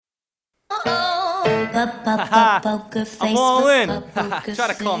I'm all in. Try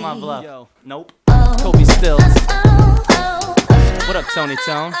to call my bluff. Yo, nope. Colby Stiltz. What up, Tony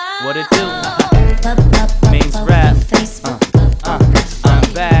Tone? What it do? Means rap.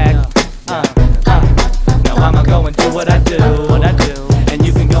 I'm back. Now I'ma go and do what I do. And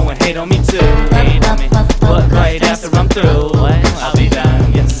you can go and hate on me too. Hate on me. But right after I'm through, I'll be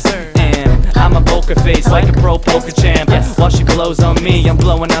done. Yes, sir. And I'm a poker face like a pro poker champ. While she blows on me, I'm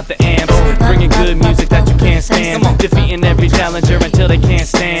blowing out the amps. Bringing good music that you can't stand. Defeating every challenger until they can't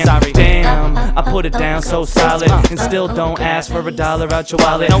stand. Sorry, damn, I put it down so solid. And still don't ask for $1 out your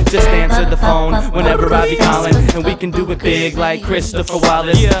wallet. Just answer the phone whenever I be calling. And we can do it big like Christopher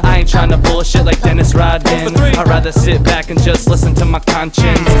Wallace. I ain't tryna bullshit like Dennis Rodman. I'd rather sit back and just listen to my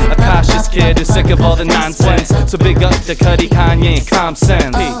conscience. A cautious kid who's sick of all the nonsense. So big up to Cuddy, Kanye, and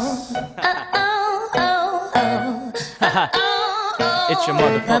Compton. It's your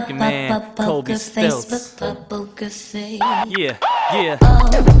motherfucking man, Colby Stiltz. Yeah.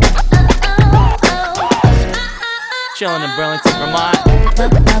 Chillin' in Burlington, Vermont.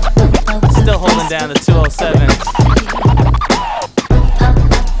 Still holding down the 207.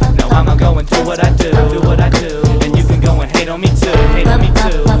 Now I'ma go and do what I do. And you can go and hate on me too.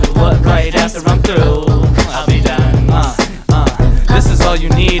 But right after I'm through, I'll be done. This is all you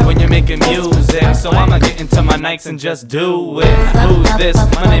need when you're making music. So I'ma get into my Nikes and just do it. Who's this?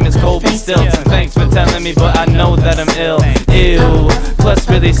 My name is Colby Stiltz. And thanks for telling me, but I know that I'm ill. Ew, plus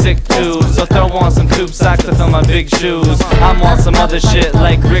really sick too. So throw on some tube socks to fill my big shoes. I'm on some other shit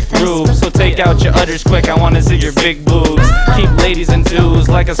like Rick Rubin. So take out your udders quick, I wanna see your big boobs. Keep ladies in twos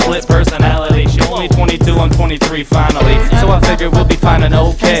like a split personality. She only 22, I'm 23 finally. So I figure we'll be fine and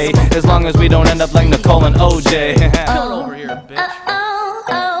okay, as long as we don't end up like Nicole and OJ. Come over here, bitch.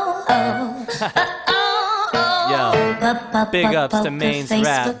 Yo, big ups to Maine's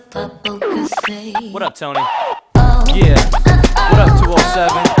rap. What up, Tony? Yeah. What up,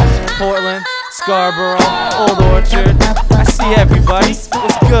 207? Portland, Scarborough, Old Orchard. I see everybody.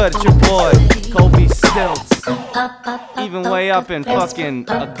 What's good? It's your boy, Colby Stiltz. Even way up in fucking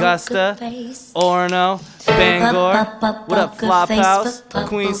Augusta, Orono, Bangor. What up, Flophouse,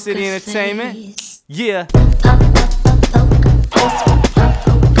 Queen City Entertainment? Yeah.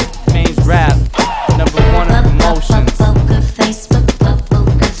 Maine's rap, #1 in promotions.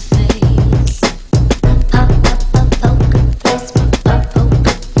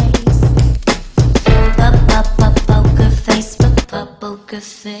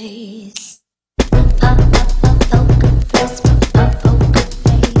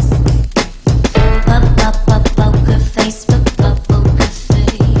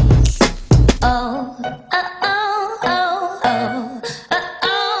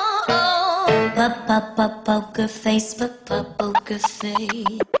 Poker face.